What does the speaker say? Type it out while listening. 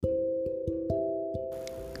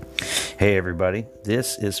Hey everybody,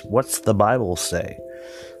 this is What's the Bible Say?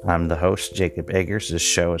 I'm the host, Jacob Eggers. This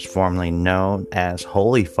show is formerly known as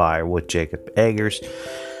Holy Fire with Jacob Eggers,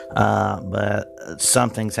 but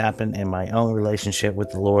something's happened in my own relationship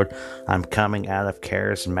with the Lord. I'm coming out of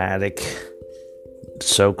charismatic,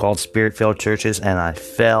 so-called spirit-filled churches, and I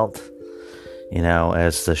felt,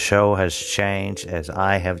 as the show has changed, as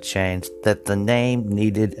I have changed, that the name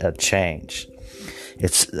needed a change.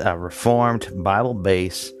 It's a Reformed,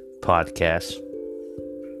 Bible-based podcast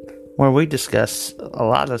where we discuss a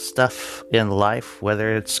lot of stuff in life,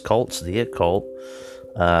 whether it's cults, the occult,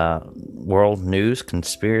 world news,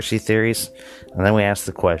 conspiracy theories, and then we ask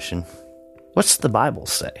the question, what's the Bible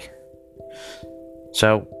say?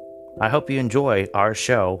 So, I hope you enjoy our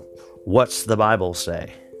show, What's the Bible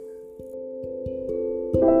Say?